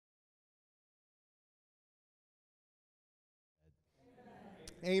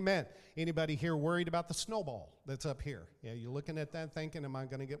Amen. Anybody here worried about the snowball that's up here? Yeah, you're looking at that thinking, am I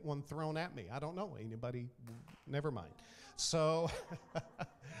going to get one thrown at me? I don't know. Anybody? Never mind. So,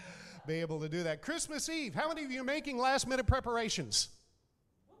 be able to do that. Christmas Eve. How many of you are making last-minute preparations?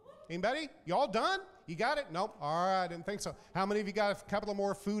 Anybody? You all done? You got it? Nope. All right, I didn't think so. How many of you got a couple of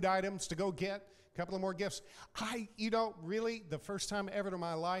more food items to go get? A couple of more gifts? Really, the first time ever in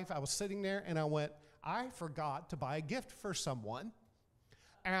my life, I was sitting there and I went, I forgot to buy a gift for someone.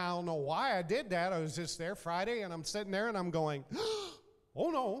 And I don't know why I did that. I was just there Friday, and I'm sitting there, and I'm going, oh,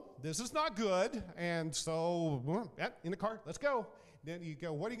 no, this is not good. And so, in the car, let's go. Then you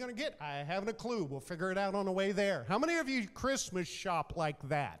go, what are you going to get? I haven't a clue. We'll figure it out on the way there. How many of you Christmas shop like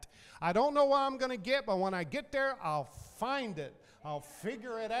that? I don't know what I'm going to get, but when I get there, I'll find it. I'll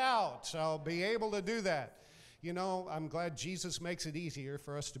figure it out. So I'll be able to do that. You know, I'm glad Jesus makes it easier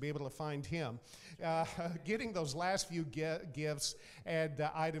for us to be able to find him. Getting those last few gifts and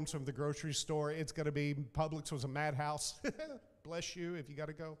items from the grocery store, it's going to be, Publix was a madhouse. Bless you if you got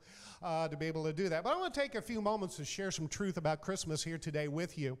to go to be able to do that. But I want to take a few moments to share some truth about Christmas here today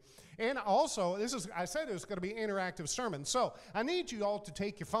with you. And also, I said it was going to be an interactive sermon. So I need you all to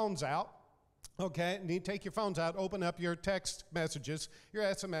take your phones out. Okay, you need to take your phones out, open up your text messages, your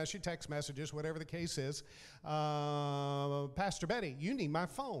SMS, your text messages, whatever the case is. Pastor Betty, you need my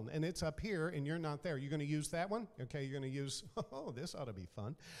phone, and it's up here, and you're not there. You're going to use that one? Okay, you're going to use, this ought to be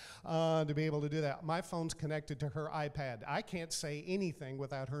fun, to be able to do that. My phone's connected to her iPad. I can't say anything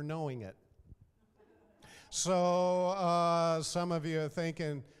without her knowing it. So some of you are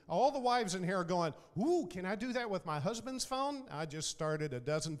thinking, all the wives in here are going, ooh, can I do that with my husband's phone? I just started a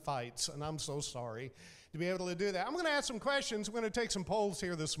dozen fights, and I'm so sorry to be able to do that. I'm going to ask some questions. We're going to take some polls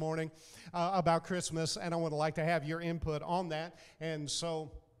here this morning about Christmas, and I would like to have your input on that. And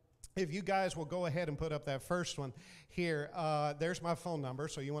so if you guys will go ahead and put up that first one here, there's my phone number,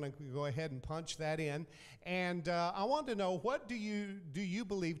 so you want to go ahead and punch that in. And I want to know, what do you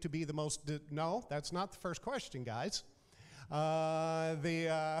believe to be the most, no, that's not the first question, guys. And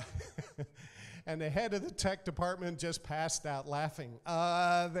the head of the tech department just passed out laughing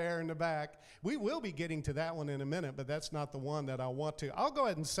there in the back. We will be getting to that one in a minute, but that's not the one that I want to. I'll go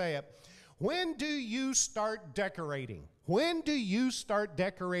ahead and say it. When do you start decorating? When do you start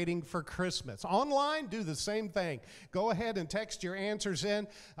decorating for Christmas? Online, do the same thing. Go ahead and text your answers in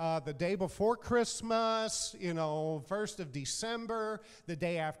the day before Christmas, 1st of December, the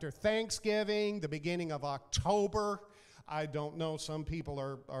day after Thanksgiving, the beginning of October. I don't know. Some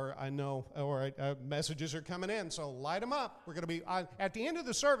people messages are coming in, so light them up. We're going to be at the end of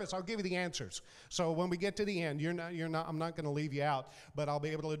the service. I'll give you the answers. So when we get to the end, I'm not going to leave you out, but I'll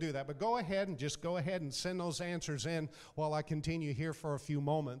be able to do that. But go ahead and send those answers in while I continue here for a few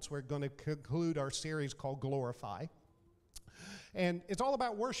moments. We're going to conclude our series called Glorify. And it's all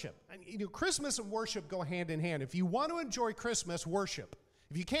about worship. Christmas and worship go hand in hand. If you want to enjoy Christmas, worship.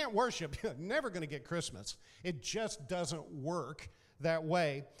 If you can't worship, you're never going to get Christmas. It just doesn't work that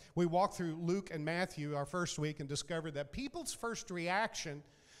way. We walked through Luke and Matthew our first week and discovered that people's first reaction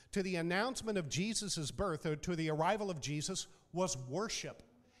to the announcement of Jesus' birth, or to the arrival of Jesus, was worship.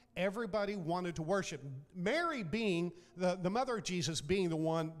 Everybody wanted to worship. Mary being, the mother of Jesus, being the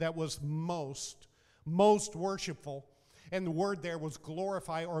one that was most worshipful. And the word there was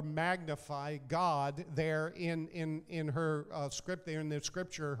glorify or magnify God there in her script, there in the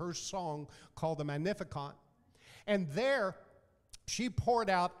scripture, her song called the Magnificat. And there she poured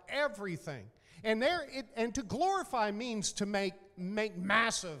out everything. And to glorify means to make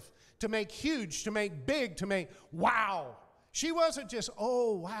massive, to make huge, to make big, to make wow. She wasn't just,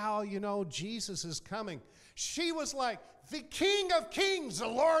 oh, wow, Jesus is coming. She was like, the King of Kings, the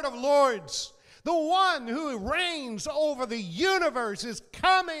Lord of Lords. The one who reigns over the universe is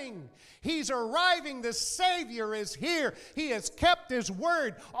coming. He's arriving. The Savior is here. He has kept his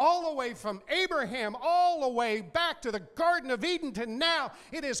word all the way from Abraham, all the way back to the Garden of Eden to now.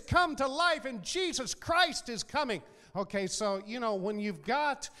 It has come to life, and Jesus Christ is coming. Okay, so, when you've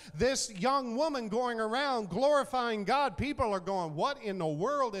got this young woman going around glorifying God, people are going, what in the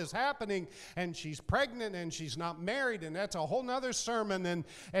world is happening? And she's pregnant and she's not married, and that's a whole nother sermon, and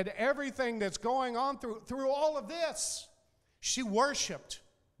everything that's going on through all of this. She worshiped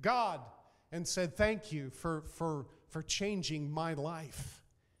God and said, thank you for changing my life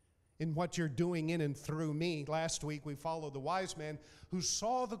in what you're doing in and through me. Last week we followed the wise man who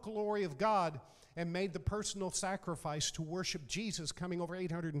saw the glory of God and made the personal sacrifice to worship Jesus, coming over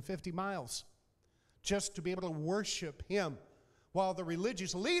 850 miles just to be able to worship him, while the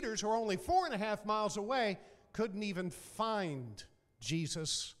religious leaders, who are only 4.5 miles away, couldn't even find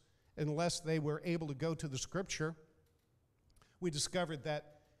Jesus unless they were able to go to the scripture. we discovered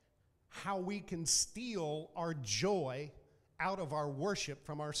that how we can steal our joy out of our worship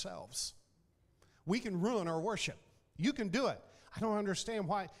from ourselves. We can ruin our worship. You can do it. I don't understand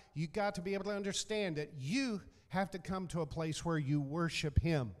why. You got to be able to understand that you have to come to a place where you worship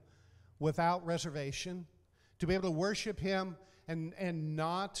Him without reservation, to be able to worship Him and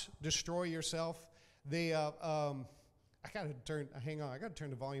not destroy yourself. I got to turn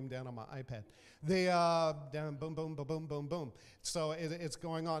the volume down on my iPad. Down, boom, boom, boom, boom, boom, boom. So it's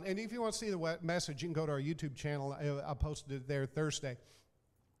going on. And if you want to see the message, you can go to our YouTube channel. I posted it there Thursday.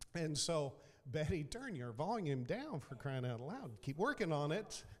 And so, Betty, turn your volume down, for crying out loud. Keep working on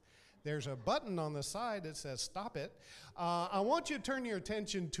it. There's a button on the side that says stop it. I want you to turn your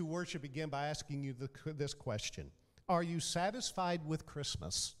attention to worship again by asking you this question. Are you satisfied with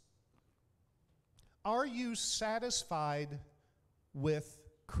Christmas? Are you satisfied with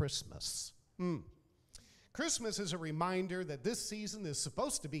Christmas? Christmas is a reminder that this season is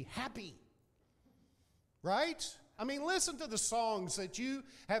supposed to be happy, right? I mean, listen to the songs that you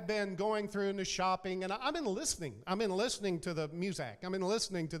have been going through in the shopping, and I've been listening. I've been listening to the music. I've been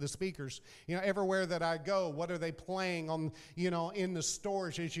listening to the speakers. You know, everywhere that I go, what are they playing on, in the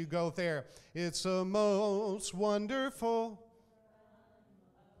stores as you go there? It's a most wonderful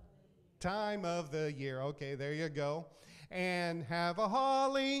time of the year. Okay, there you go. And have a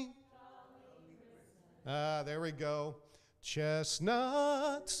holly. There we go.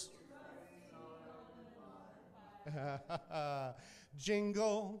 Chestnuts.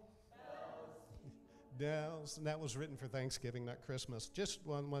 Jingle bells. And that was written for Thanksgiving, not Christmas. Just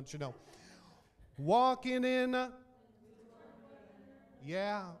want you to know. Walking in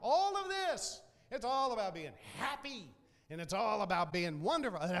all of this. It's all about being happy. And it's all about being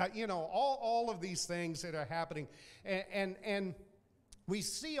wonderful. All of these things that are happening. And we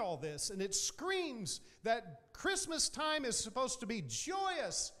see all this, and it screams that Christmas time is supposed to be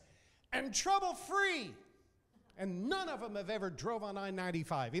joyous and trouble-free. And none of them have ever drove on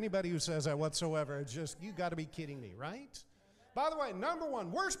I-95. Anybody who says that whatsoever, it's just, you got to be kidding me, right? By the way, number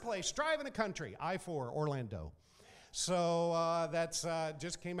one, worst place, drive in the country, I-4, Orlando. So that's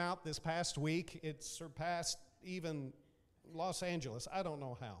just came out this past week. It surpassed even Los Angeles. I don't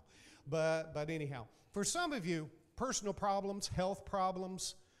know how. But anyhow, for some of you, personal problems, health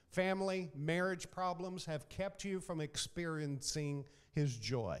problems, family, marriage problems have kept you from experiencing His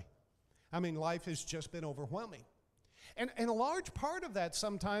joy. I mean, life has just been overwhelming. And a large part of that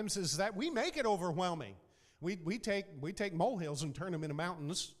sometimes is that we make it overwhelming. We take molehills and turn them into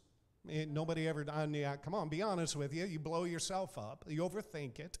mountains. Nobody ever, come on, be honest with you. You blow yourself up. You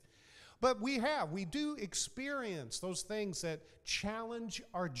overthink it. But we do experience those things that challenge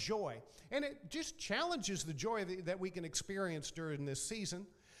our joy. And it just challenges the joy that we can experience during this season.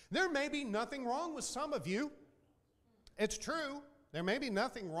 There may be nothing wrong with some of you. It's true. There may be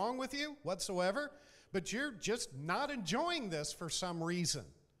nothing wrong with you whatsoever, but you're just not enjoying this for some reason.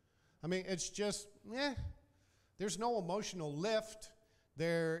 I mean, it's just, there's no emotional lift.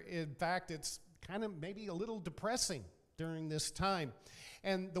 In fact, it's kind of maybe a little depressing during this time.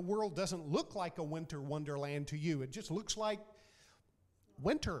 And the world doesn't look like a winter wonderland to you. It just looks like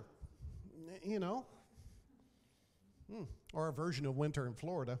winter, or a version of winter in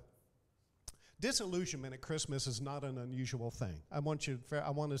Florida. Disillusionment at Christmas is not an unusual thing. I want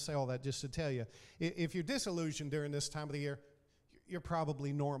to say all that just to tell you, if you're disillusioned during this time of the year, you're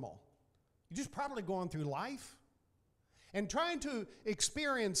probably normal. You're just probably going through life and trying to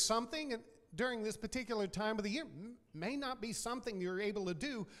experience something during this particular time of the year may not be something you're able to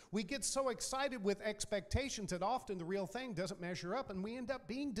do. We get so excited with expectations that often the real thing doesn't measure up, and we end up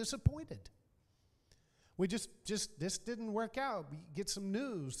being disappointed. We just this didn't work out. We get some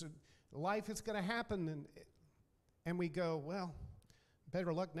news. Life is going to happen, and we go, well,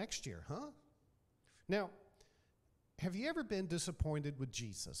 better luck next year, huh? Now, have you ever been disappointed with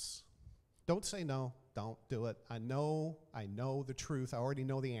Jesus? Don't say no. Don't do it. I know the truth. I already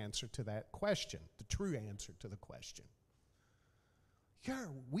know the answer to that question, the true answer to the question. Yeah,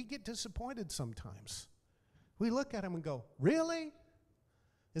 we get disappointed sometimes. We look at him and go, really?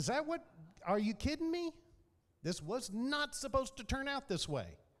 Is that what, are you kidding me? This was not supposed to turn out this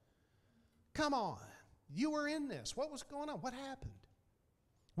way. Come on. You were in this. What was going on? What happened?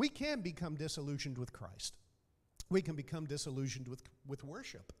 We can become disillusioned with Christ. We can become disillusioned with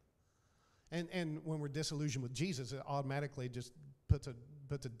worship. And when we're disillusioned with Jesus, it automatically just puts a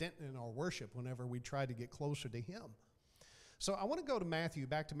dent in our worship whenever we try to get closer to Him. So I want to go to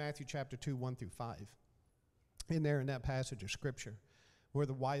back to Matthew chapter 2, 1 through 5. In that passage of Scripture, where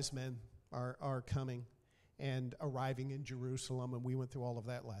the wise men are coming and arriving in Jerusalem, and we went through all of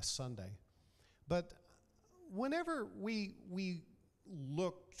that last Sunday. But whenever we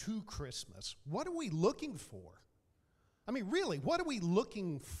look to Christmas, what are we looking for? I mean, really, what are we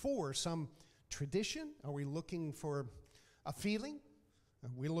looking for? Some tradition? Are we looking for a feeling? Are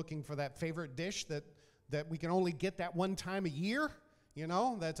we looking for that favorite dish that we can only get that one time a year? You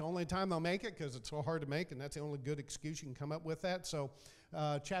know, that's the only time they'll make it because it's so hard to make, and that's the only good excuse you can come up with that. So,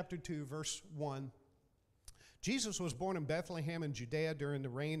 chapter 2, verse 1. Jesus was born in Bethlehem in Judea during the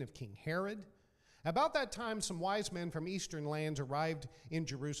reign of King Herod. About that time, some wise men from eastern lands arrived in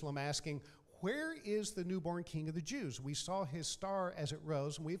Jerusalem asking, "Where is the newborn King of the Jews? We saw his star as it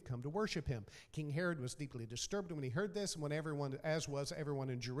rose, and we've come to worship him." King Herod was deeply disturbed when he heard this, and when everyone, as was everyone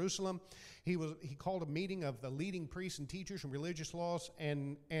in Jerusalem, he called a meeting of the leading priests and teachers and religious laws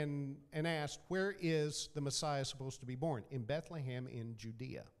and asked, "Where is the Messiah supposed to be born?" "In Bethlehem in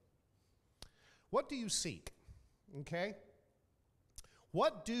Judea." What do you seek? Okay?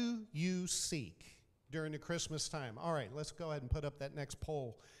 What do you seek during the Christmas time? All right, let's go ahead and put up that next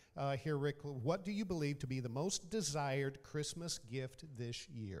poll here, Rick. What do you believe to be the most desired Christmas gift this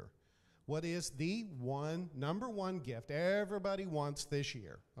year? What is the number one gift everybody wants this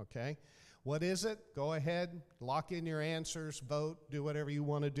year? Okay? What is it? Go ahead, lock in your answers, vote, do whatever you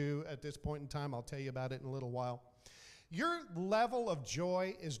want to do at this point in time. I'll tell you about it in a little while. Your level of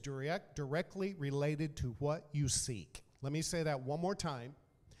joy is directly related to what you seek. Let me say that one more time.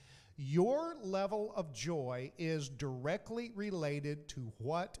 Your level of joy is directly related to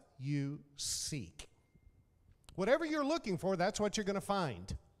what you seek. Whatever you're looking for, that's what you're going to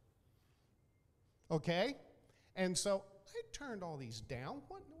find. Okay? And so I turned all these down.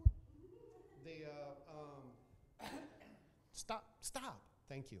 What? Stop.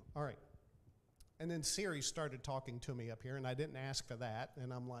 Thank you. All right. And then Siri started talking to me up here, and I didn't ask for that.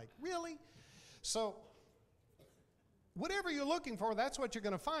 And I'm like, really? So whatever you're looking for, that's what you're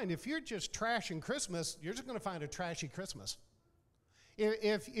going to find. If you're just trashing Christmas, you're just going to find a trashy Christmas.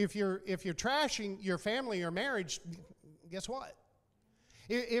 If you're trashing your family or marriage, guess what?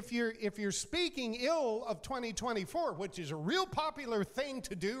 If you're speaking ill of 2024, which is a real popular thing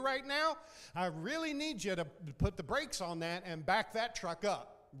to do right now, I really need you to put the brakes on that and back that truck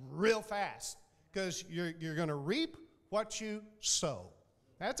up real fast, because you're going to reap what you sow.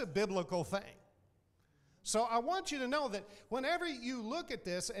 That's a biblical thing. So I want you to know that whenever you look at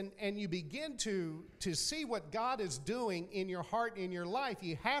this and you begin to see what God is doing in your heart, in your life,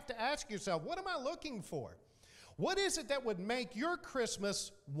 you have to ask yourself, what am I looking for? What is it that would make your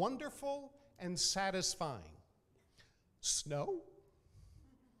Christmas wonderful and satisfying? Snow?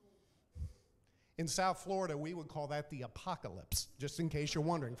 In South Florida, we would call that the apocalypse, just in case you're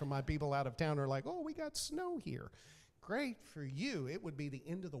wondering. For my people out of town who are like, oh, we got snow here. Great for you. It would be the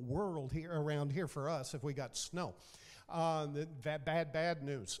end of the world here around here for us if we got snow. That bad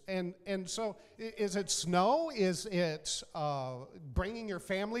news. And so is it snow? Is it bringing your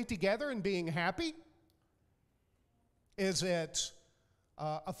family together and being happy? Is it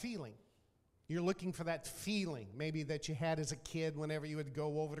a feeling? You're looking for that feeling maybe that you had as a kid whenever you would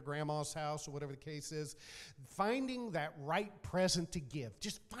go over to grandma's house or whatever the case is. Finding that right present to give.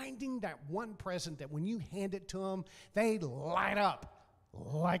 Just finding that one present that when you hand it to them, they light up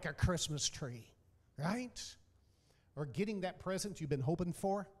like a Christmas tree, right? Or getting that present you've been hoping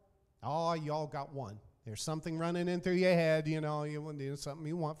for. Oh, y'all got one. There's something running in through your head, you know, something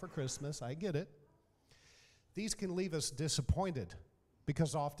you want for Christmas. I get it. These can leave us disappointed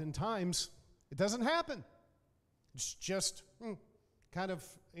because oftentimes it doesn't happen. It's just kind of,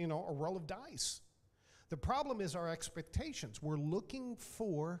 a roll of dice. The problem is our expectations. We're looking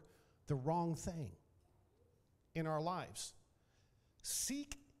for the wrong thing in our lives.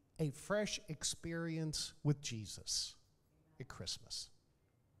 Seek a fresh experience with Jesus at Christmas.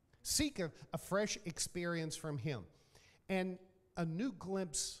 Seek a fresh experience from him and a new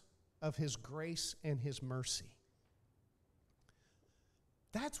glimpse of his grace and his mercy.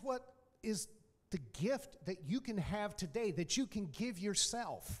 That's what is the gift that you can have today, that you can give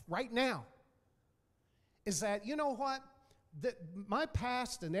yourself right now. Is that, you know what? My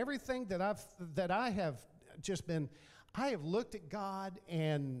past and everything that I have just been, I have looked at God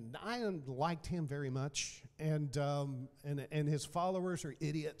and I liked him very much, and his followers are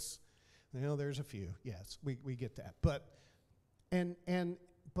idiots. There's a few, yes, we get that, but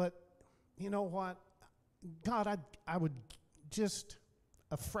you know what, God, I would just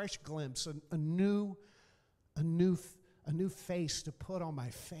a fresh glimpse, a new face to put on my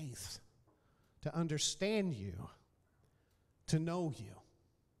faith, to understand you, to know you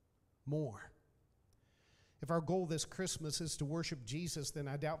more. If our goal this Christmas is to worship Jesus, then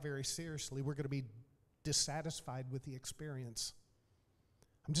I doubt very seriously we're going to be dissatisfied with the experience.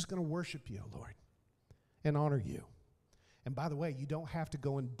 I'm just going to worship you, Lord. and honor you. And by the way, you don't have to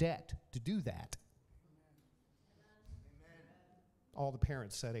go in debt to do that. Amen. All the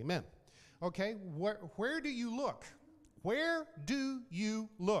parents said amen. Okay, where do you look? Where do you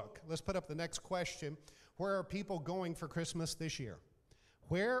look? Let's put up the next question. Where are people going for Christmas this year?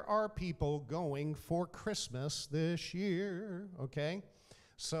 Where are people going for Christmas this year? Okay,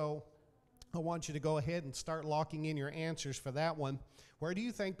 so I want you to go ahead and start locking in your answers for that one. Where do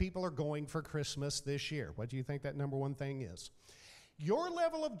you think people are going for Christmas this year? What do you think that number one thing is? Your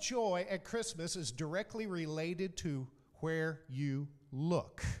level of joy at Christmas is directly related to where you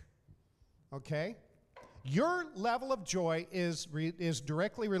look. Okay? Your level of joy is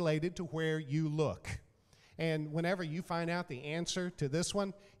directly related to where you look. And whenever you find out the answer to this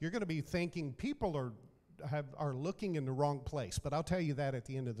one, you're going to be thinking people are looking in the wrong place. But I'll tell you that at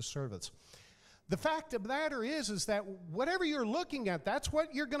the end of the service. The fact of the matter is that whatever you're looking at, that's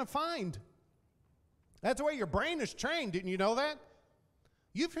what you're going to find. That's the way your brain is trained. Didn't you know that?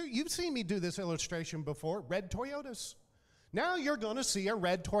 You've seen me do this illustration before, red Toyotas. Now you're going to see a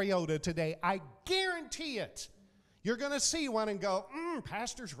red Toyota today. I guarantee it. You're going to see one and go,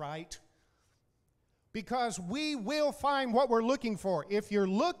 Pastor's right. Because we will find what we're looking for. If you're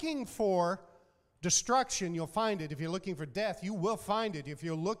looking for destruction, you'll find it. If you're looking for death, you will find it. If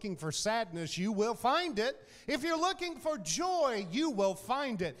you're looking for sadness, you will find it. If you're looking for joy, you will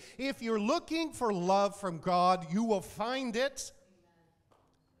find it. If you're looking for love from God, you will find it.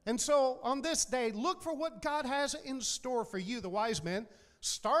 And so on this day, look for what God has in store for you. The wise men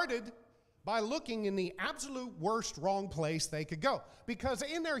started by looking in the absolute worst wrong place they could go. Because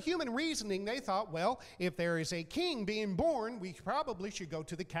in their human reasoning, they thought, well, if there is a king being born, we probably should go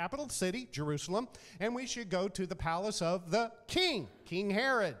to the capital city, Jerusalem, and we should go to the palace of the king, King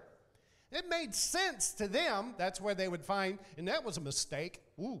Herod. It made sense to them. That's where they would find, and that was a mistake.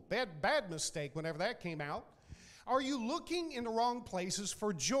 Ooh, bad mistake whenever that came out. Are you looking in the wrong places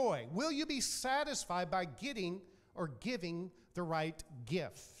for joy? Will you be satisfied by getting or giving the right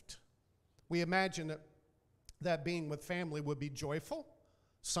gift? We imagine that being with family would be joyful.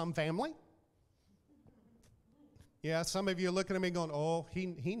 Some family. Yeah, some of you are looking at me going, oh,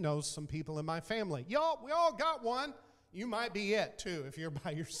 he knows some people in my family. Y'all, we all got one. You might be it, too. If you're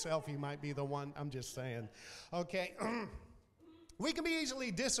by yourself, you might be the one. I'm just saying. Okay. We can be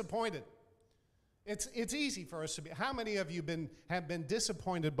easily disappointed. It's easy for us to be. How many of you have been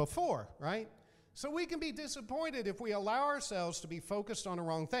disappointed before, right? So we can be disappointed if we allow ourselves to be focused on the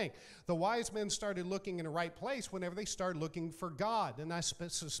wrong thing. The wise men started looking in the right place whenever they started looking for God. And I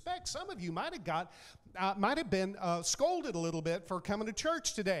suspect some of you might have been scolded a little bit for coming to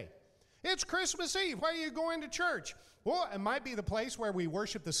church today. It's Christmas Eve. Why are you going to church? Well, it might be the place where we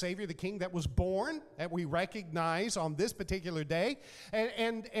worship the Savior, the King that was born, that we recognize on this particular day.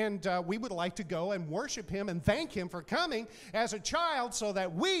 And we would like to go and worship Him and thank Him for coming as a child so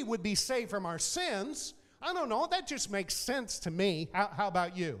that we would be saved from our sins. I don't know. That just makes sense to me. How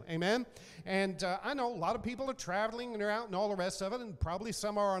about you? Amen? And I know a lot of people are traveling and they're out and all the rest of it, and probably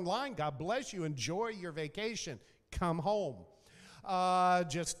some are online. God bless you. Enjoy your vacation. Come home.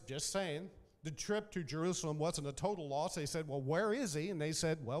 Just saying. The trip to Jerusalem wasn't a total loss. They said, well, where is He? And they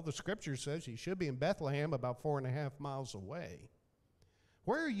said, well, the Scripture says He should be in Bethlehem, about 4.5 miles away.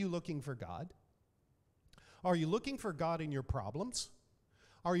 Where are you looking for God? Are you looking for God in your problems?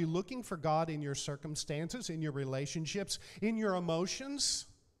 Are you looking for God in your circumstances, in your relationships, in your emotions?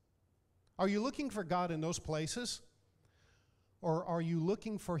 Are you looking for God in those places? Or are you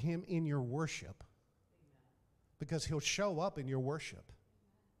looking for Him in your worship? Because He'll show up in your worship.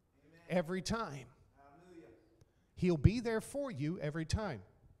 Amen. Every time. Hallelujah. He'll be there for you every time.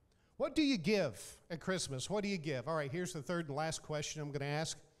 What do you give at Christmas? What do you give? All right, here's the third and last question I'm going to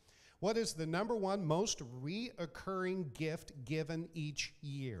ask. What is the number one most reoccurring gift given each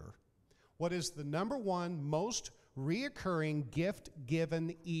year? What is the number one most reoccurring gift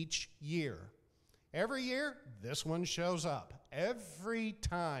given each year? Every year, this one shows up. Every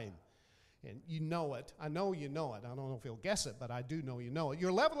time. And you know it. I know you know it. I don't know if you'll guess it, but I do know you know it.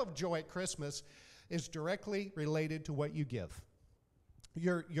 Your level of joy at Christmas is directly related to what you give.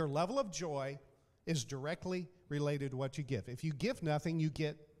 Your level of joy is directly related to what you give. If you give nothing, you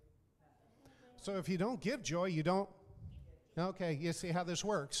get. So if you don't give joy, you don't. Okay, you see how this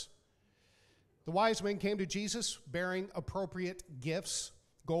works. The wise men came to Jesus bearing appropriate gifts.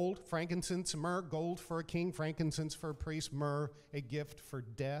 Gold, frankincense, myrrh. Gold for a king, frankincense for a priest, myrrh, a gift for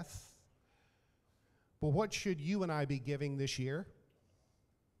death. But what should you and I be giving this year?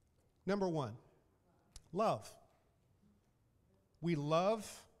 Number one, love. We love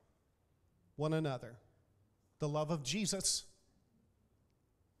one another. The love of Jesus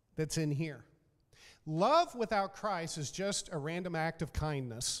that's in here. Love without Christ is just a random act of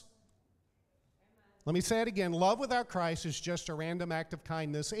kindness. Let me say it again. Love without Christ is just a random act of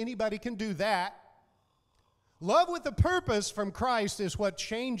kindness. Anybody can do that. Love with a purpose from Christ is what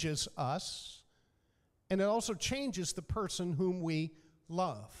changes us, and it also changes the person whom we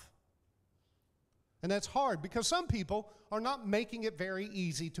love. And that's hard because some people are not making it very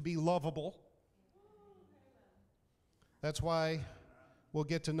easy to be lovable. That's why we'll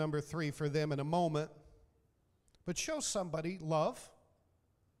get to number 3 for them in a moment. But show somebody love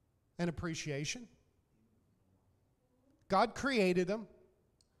and appreciation. God created them.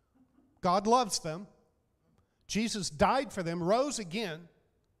 God loves them. Jesus died for them, rose again.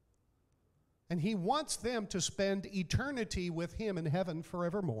 And he wants them to spend eternity with him in heaven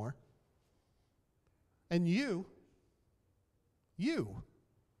forevermore. And you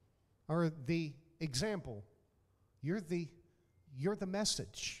are the example. You're the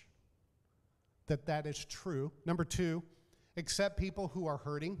message that is true. Number 2, accept people who are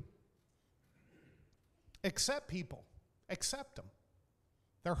hurting. Accept people. Accept them.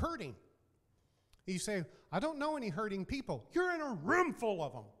 They're hurting. You say, I don't know any hurting people. You're in a room full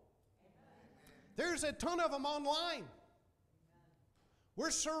of them. There's a ton of them online.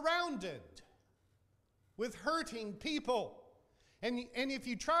 We're surrounded with hurting people. And if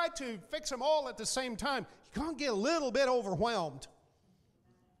you try to fix them all at the same time, you're going to get a little bit overwhelmed.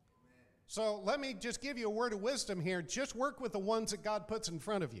 So let me just give you a word of wisdom here. Just work with the ones that God puts in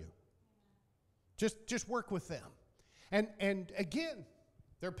front of you. Just work with them. And again,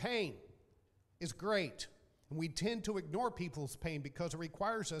 their pain is great. And we tend to ignore people's pain because it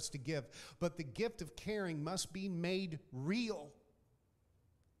requires us to give. But the gift of caring must be made real.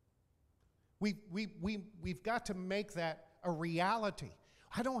 We've got to make that a reality.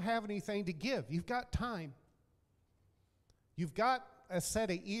 I don't have anything to give. You've got time. You've got a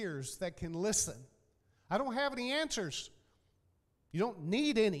set of ears that can listen. I don't have any answers. You don't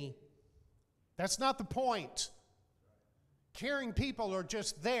need any. That's not the point. Caring people are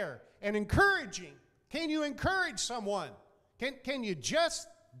just there and encouraging. Can you encourage someone? Can you just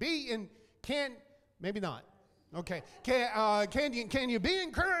be in? Maybe not. Okay. Can you be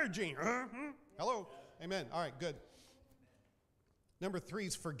encouraging? Hello. Amen. All right. Good. Number 3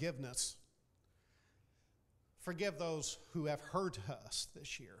 is forgiveness. Forgive those who have hurt us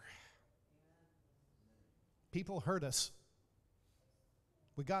this year. People hurt us.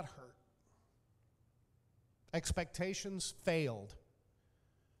 We got hurt. Expectations failed.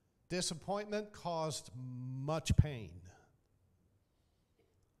 Disappointment caused much pain.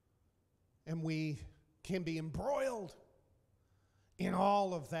 And we can be embroiled in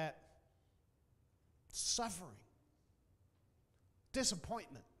all of that suffering,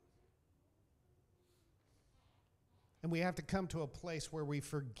 disappointment. And we have to come to a place where we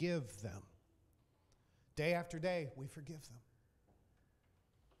forgive them. Day after day, we forgive them.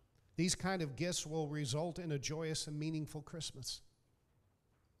 These kind of gifts will result in a joyous and meaningful Christmas.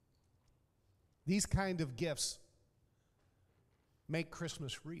 These kind of gifts make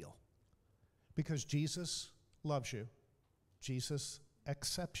Christmas real because Jesus loves you, Jesus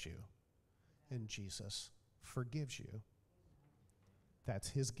accepts you, and Jesus forgives you. That's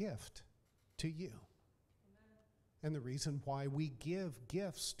his gift to you. And the reason why we give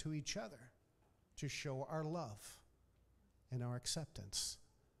gifts to each other, to show our love and our acceptance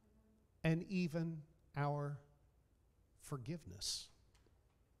and even our forgiveness.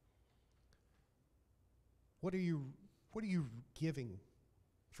 What are you giving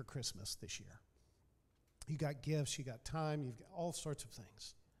for Christmas this year? You got gifts, you got time, you've got all sorts of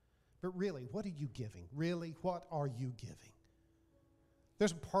things. But really, what are you giving? Really, what are you giving?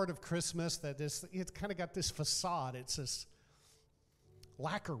 There's a part of Christmas that it's kind of got this facade. It's this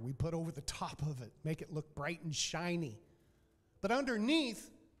lacquer we put over the top of it, make it look bright and shiny. But underneath,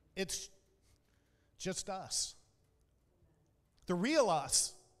 it's just us. The real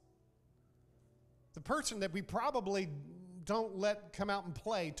us. The person that we probably don't let come out and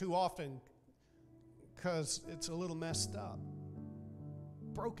play too often because it's a little messed up,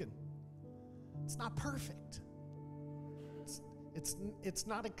 broken. It's not perfect. It's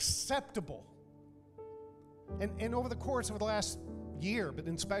not acceptable. And over the course of the last year, but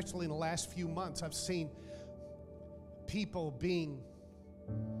especially in the last few months, I've seen people being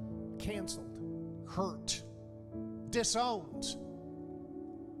canceled, hurt, disowned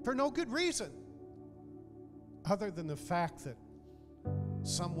for no good reason other than the fact that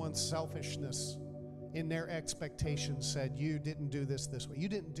someone's selfishness in their expectations said, you didn't do this way, you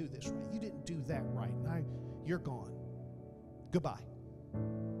didn't do this right, you didn't do that right, and you're gone. Goodbye.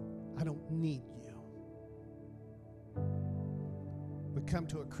 I don't need you. We come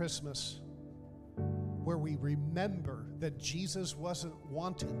to a Christmas where we remember that Jesus wasn't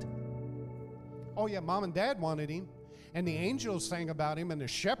wanted. Oh yeah, mom and dad wanted him, and the angels sang about him, and the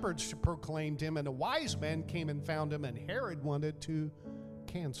shepherds proclaimed him, and the wise men came and found him, and Herod wanted to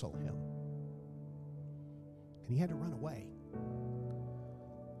cancel him. And he had to run away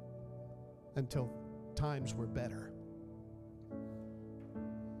until times were better.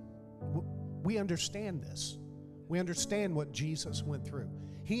 We understand this. We understand what Jesus went through.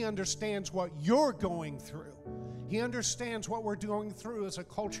 He understands what you're going through. He understands what we're going through as a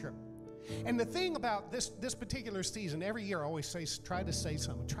culture. And the thing about this particular season, every year I always try to say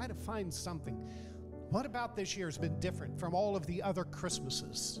something, try to find something. What about this year has been different from all of the other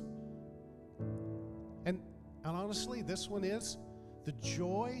Christmases? And honestly, this one is the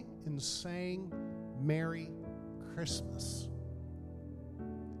joy in saying Merry Christmas.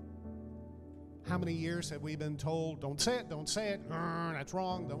 How many years have we been told, don't say it, that's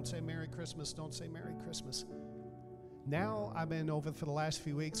wrong, don't say Merry Christmas, don't say Merry Christmas. Now I've been over for the last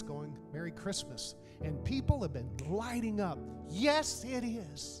few weeks going, Merry Christmas. And people have been lighting up. Yes, it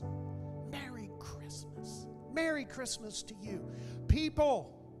is. Merry Christmas. Merry Christmas to you.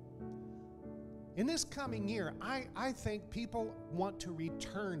 People, in this coming year, I think people want to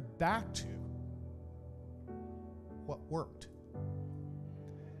return back to what worked.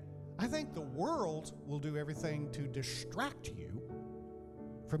 I think the world will do everything to distract you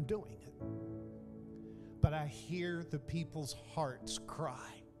from doing it. But I hear the people's hearts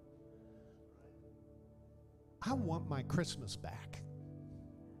cry. I want my Christmas back.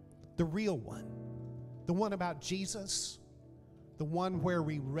 The real one. The one about Jesus. The one where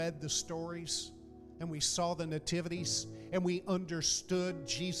we read the stories and we saw the nativities and we understood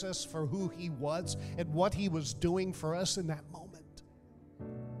Jesus for who he was and what he was doing for us in that moment.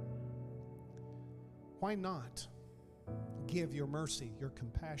 Why not give your mercy, your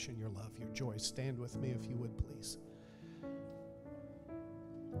compassion, your love, your joy? Stand with me if you would, please.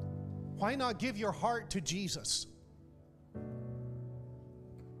 Why not give your heart to Jesus?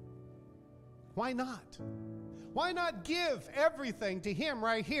 Why not? Why not give everything to him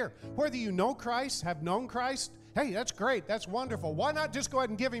right here? Whether you know Christ, have known Christ, hey, that's great, that's wonderful. Why not just go ahead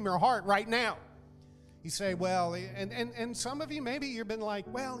and give him your heart right now? You say, well, and some of you, maybe you've been like,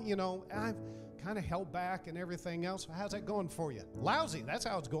 well, you know, I've kind of held back and everything else. How's that going for you? Lousy. That's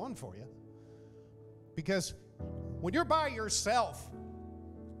how it's going for you. Because when you're by yourself,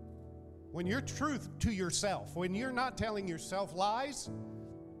 when you're truth to yourself, when you're not telling yourself lies,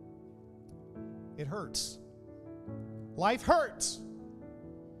 it hurts. Life hurts.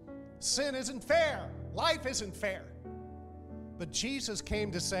 Sin isn't fair. Life isn't fair. But Jesus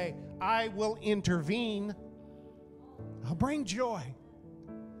came to say, I will intervene. I'll bring joy.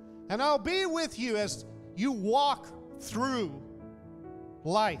 And I'll be with you as you walk through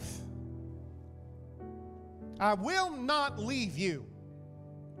life. I will not leave you,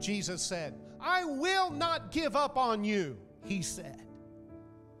 Jesus said. I will not give up on you, he said.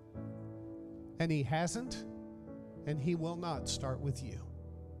 And he hasn't, and he will not start with you.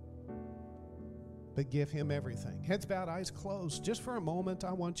 But give him everything. Heads bowed, eyes closed. Just for a moment,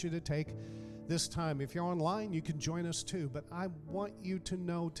 I want you to take this time. If you're online, you can join us too. But I want you to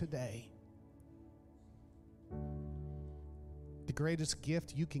know today, the greatest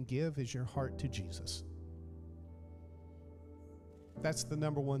gift you can give is your heart to Jesus. That's the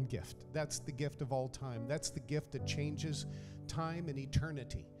number one gift. That's the gift of all time. That's the gift that changes time and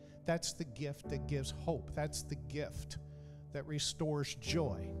eternity. That's the gift that gives hope. That's the gift that restores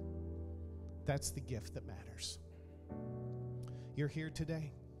joy. That's the gift that matters. You're here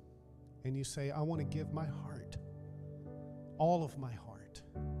today and you say, I want to give my heart, all of my heart.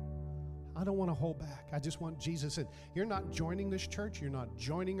 I don't want to hold back. I just want Jesus in. You're not joining this church. You're not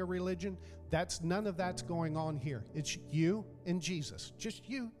joining a religion. None of that's going on here. It's you and Jesus. Just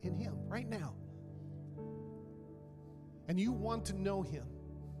you and him right now. And you want to know him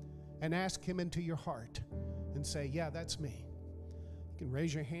and ask him into your heart and say, yeah, that's me. You can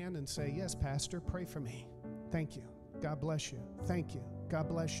raise your hand and say, yes, Pastor, pray for me. Thank you. God bless you. Thank you. God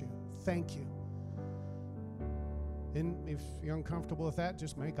bless you. Thank you. And if you're uncomfortable with that,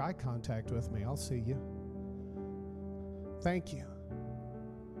 just make eye contact with me. I'll see you. Thank you.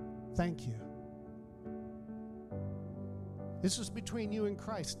 Thank you. This is between you and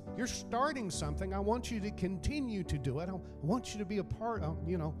Christ. You're starting something. I want you to continue to do it. I want you to be a part of,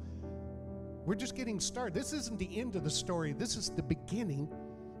 we're just getting started. This isn't the end of the story. This is the beginning.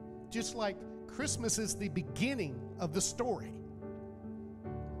 Just like Christmas is the beginning of the story.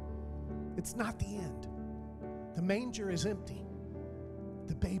 It's not the end. The manger is empty.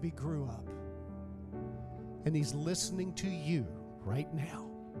 The baby grew up. And he's listening to you right now.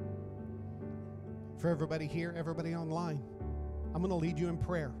 For everybody here, everybody online, I'm going to lead you in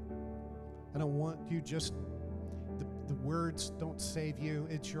prayer. And I want you just, the words don't save you.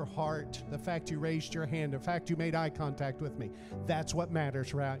 It's your heart. The fact you raised your hand, the fact you made eye contact with me. That's what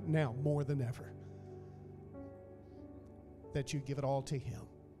matters right now more than ever. That you give it all to Him.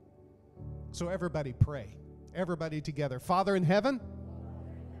 So everybody pray. Everybody together. Father in heaven,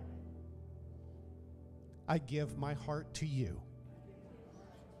 I give my heart to you.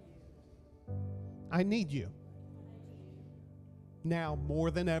 I need you. Now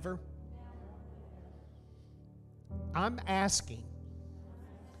more than ever, I'm asking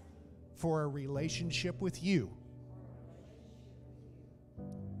for a relationship with you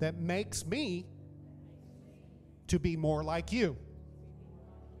that makes me to be more like you.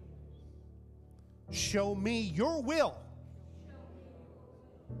 Show me your will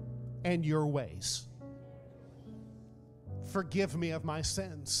and your ways. Forgive me of my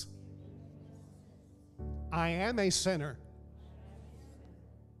sins. I am a sinner,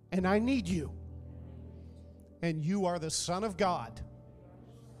 and I need you. And you are the Son of God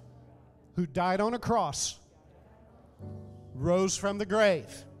who died on a cross, rose from the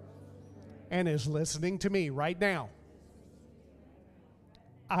grave, and is listening to me right now.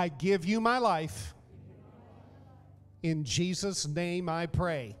 I give you my life. In Jesus' name I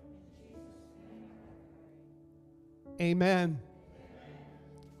pray. Amen.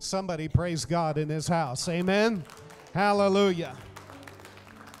 Somebody praise God in His house. Amen. Hallelujah.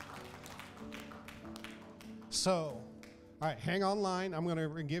 So, all right, hang online. I'm going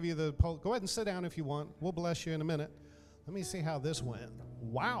to give you the poll. Go ahead and sit down if you want. We'll bless you in a minute. Let me see how this went.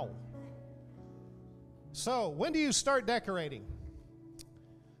 Wow. So, when do you start decorating?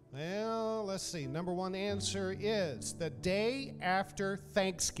 Well, let's see. Number one answer is the day after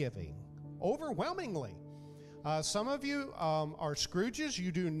Thanksgiving. Overwhelmingly. Some of you are Scrooges.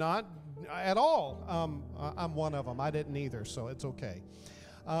 You do not at all. I'm one of them. I didn't either, so it's okay.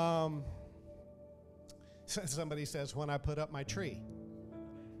 Somebody says, when I put up my tree.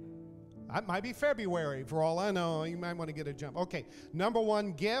 It might be February, for all I know. You might want to get a jump. Okay, number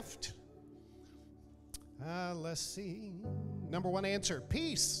one gift. Let's see. Number one answer,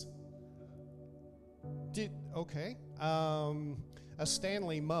 peace. Okay. A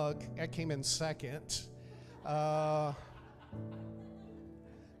Stanley mug. That came in second.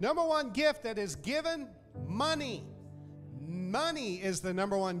 Number one gift that is given, money. Money is the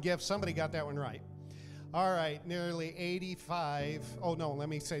number one gift. Somebody got that one right. All right, nearly 85. Oh, no, let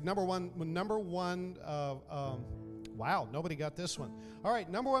me say number one, wow, nobody got this one. All right,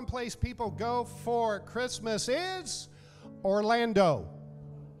 number one place people go for Christmas is Orlando.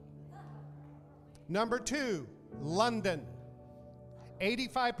 Number two, London.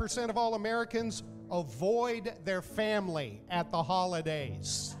 85% of all Americans avoid their family at the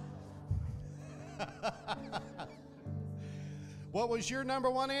holidays. What was your number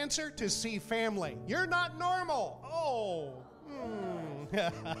one answer? To see family. You're not normal. Oh.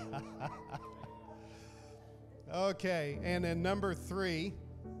 Okay, and then number three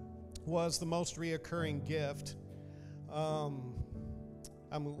was the most reoccurring gift. I'm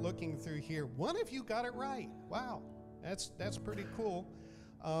looking through here. One of you got it right. Wow, that's pretty cool.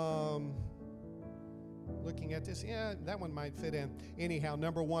 Looking at this, yeah, that one might fit in. Anyhow,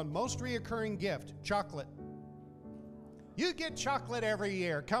 number one, most reoccurring gift, chocolate. You get chocolate every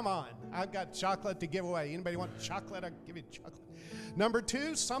year. Come on. I've got chocolate to give away. Anybody want chocolate? I'll give you chocolate. Number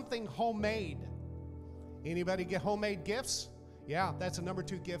two, something homemade. Anybody get homemade gifts? Yeah, that's a number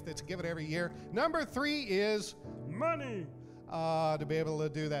two gift that's given every year. Number three is money to be able to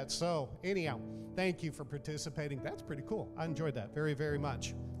do that. So anyhow, thank you for participating. That's pretty cool. I enjoyed that very, very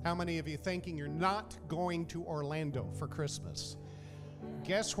much. How many of you thinking you're not going to Orlando for Christmas?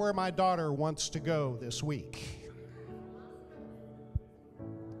 Guess where my daughter wants to go this week?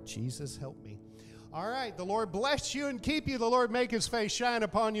 Jesus help me. All right, the Lord bless you and keep you. The Lord make His face shine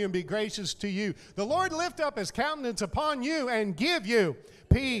upon you and be gracious to you. The Lord lift up His countenance upon you and give you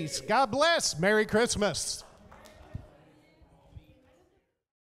peace. God bless. Merry Christmas.